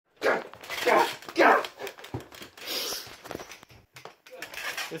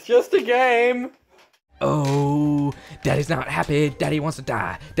It's just a game. Oh, Daddy's not happy. Daddy wants to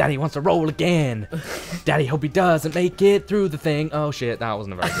die. Daddy wants to roll again. Daddy hope he doesn't make it through the thing. Oh shit, that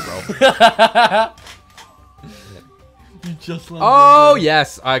wasn't a very good roll. You just Oh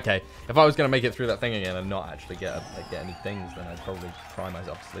yes, okay. If I was gonna make it through that thing again and not actually get any things, then I'd probably cry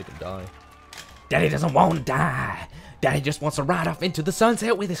myself to sleep and die. Daddy doesn't want to die. Daddy just wants to ride off into the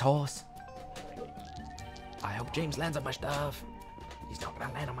sunset with his horse. I hope James lands on my stuff. He's not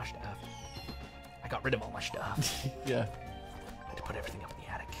gonna land on my stuff. I got rid of all my stuff. Yeah. I had to put everything up in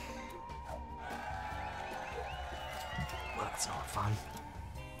the attic. Well, that's not fun.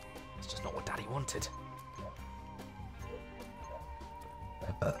 It's just not what Daddy wanted.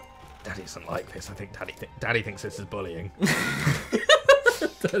 Daddy doesn't like this. I think Daddy thinks this is bullying.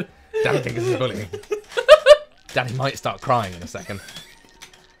 Daddy thinks this is bullying. Daddy might start crying in a second.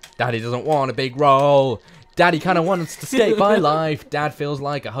 Daddy doesn't want a big role. Daddy kind of wants to skate by life. Dad feels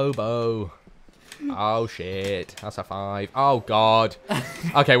like a hobo. Oh shit, that's a 5. Oh god.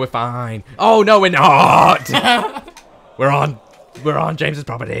 Okay, we're fine. Oh no, we're not. We're on James's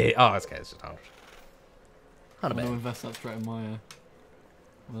property. Oh, it's okay. It's just 100. I'm gonna invest that straight in my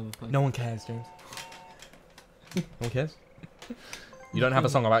other thing. No one cares, James. No one cares. You don't have a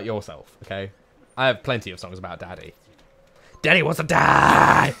song about yourself, okay? I have plenty of songs about Daddy. Daddy wants to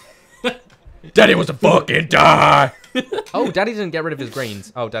die. Daddy wants to fucking die. Oh, Daddy didn't get rid of his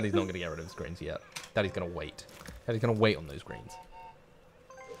greens. Oh, Daddy's not going to get rid of his greens yet. Daddy's going to wait. Daddy's going to wait on those greens.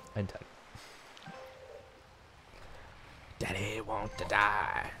 And 10. Daddy wants to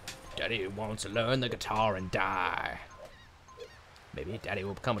die. Daddy wants to learn the guitar and die. Maybe Daddy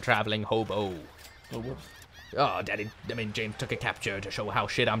will become a traveling hobo. Oh, whoops. Oh, James took a capture to show how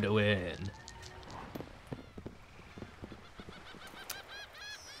shit I'm doing.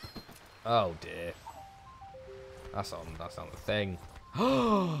 Oh dear. That's on the thing.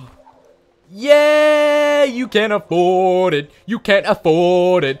 Yeah, you can afford it. You can't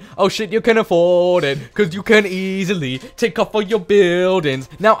afford it. Oh shit, you can afford it. Cause you can easily take off all your buildings.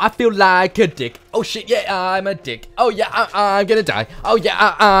 Now I feel like a dick. Oh shit, yeah, I'm a dick. Oh yeah, I'm gonna die. Oh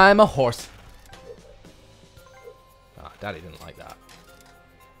yeah, I'm a horse. Oh, Daddy didn't like that.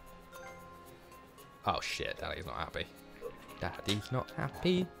 Oh shit, Daddy's not happy. Daddy's not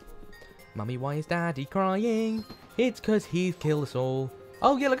happy. Mummy, why is Daddy crying? It's cause he's killed us all.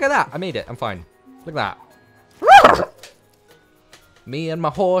 Oh yeah, look at that. I made it. I'm fine. Look at that. Me and my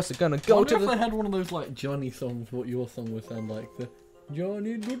horse are gonna go to the... if I had one of those like Johnny songs, what your song would sound like. The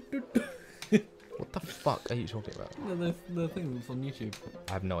Johnny... What the fuck are you talking about? No, the thing that's on YouTube.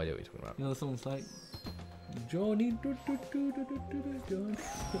 I have no idea what you're talking about. You know the song's like... Johnny... Johnny...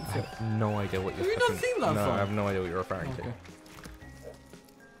 I have no idea what you're Have you not seen that No, song? I have no idea what you're referring to. Okay.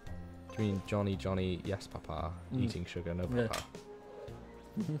 Do you mean Johnny, yes papa, eating sugar, no Yeah. papa?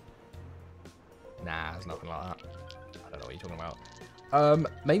 Nah, there's nothing like that. I don't know what you're talking about.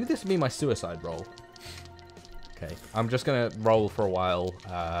 Maybe this would be my suicide roll. Okay, I'm just gonna roll for a while,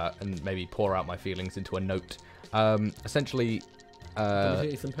 and maybe pour out my feelings into a note. Essentially, Can I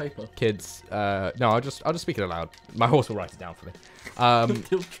get you some paper? kids, no, I'll just speak it aloud. My horse will write it down for me.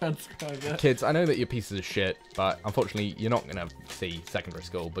 He'll transcribe it. Kids, I know that you're pieces of shit, but unfortunately, you're not gonna see secondary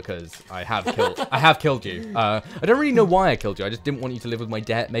school because I have killed you. I don't really know why I killed you. I just didn't want you to live with my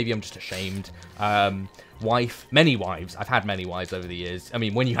debt. Maybe I'm just ashamed. Many wives. I've had many wives over the years. I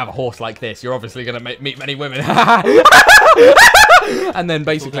mean, when you have a horse like this, you're obviously gonna meet many women. And then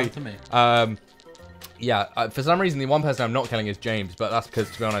basically, It's all down to me. yeah, for some reason, the one person I'm not killing is James, but that's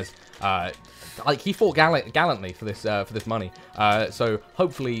because, to be honest, like he fought gallantly for this money. So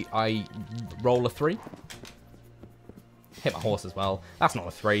hopefully I roll a 3. Hit my horse as well. That's not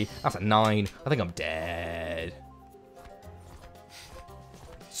a 3. That's a 9. I think I'm dead.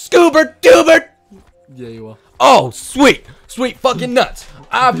 Scuba Dubert! Yeah, you are. Oh, sweet fucking nuts!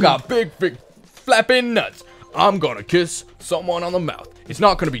 I've got big flapping nuts. I'm gonna kiss someone on the mouth. It's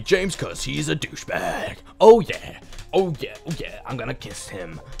not gonna be James cause he's a douchebag. Oh yeah, I'm gonna kiss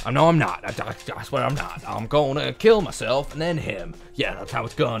him. No, I'm not. I swear I'm not. I'm gonna kill myself and then him. Yeah, that's how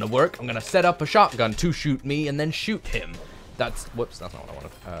it's gonna work. I'm gonna set up a shotgun to shoot me and then shoot him. Whoops, that's not what I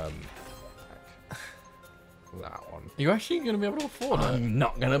wanted. That one. You're actually going to be able to afford it. I'm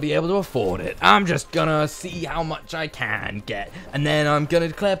not gonna be able to afford it. I'm just gonna see how much I can get, and then I'm gonna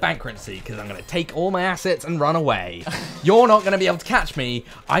declare bankruptcy because I'm gonna take all my assets and run away. You're not gonna be able to catch me.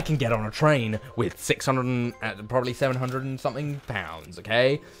 I can get on a train with 600 and probably 700 and something pounds.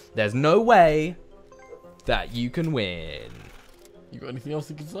 Okay, there's no way that you can win. You got anything else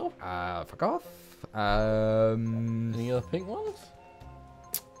you can sell? Fuck off. Any other pink ones?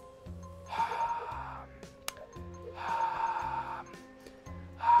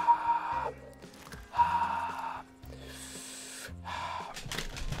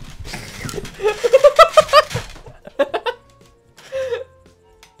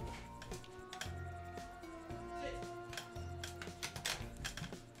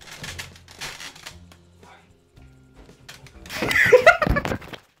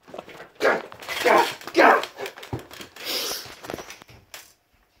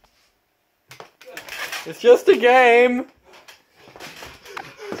 It's just a game.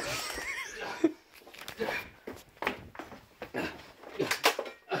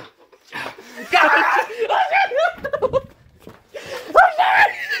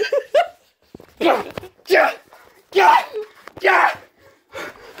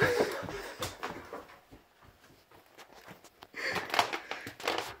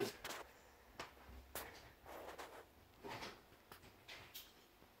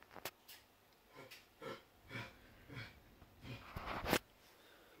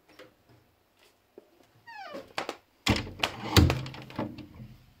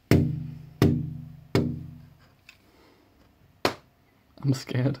 I'm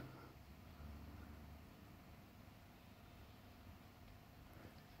scared.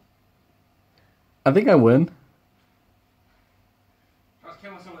 I think I win. I was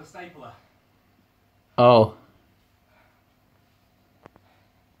killing myself with a stapler. Oh.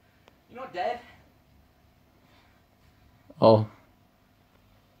 You're not dead. Oh.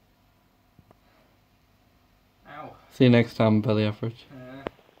 Ow. See you next time, Belly Average.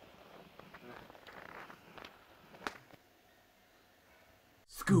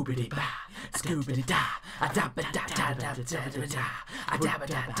 Scoobity ba, scoobity da, a da ba da da da da da da, a da ba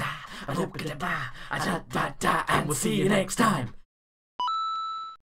da da, a da ba da ba, a da ba da, and we'll see you next time.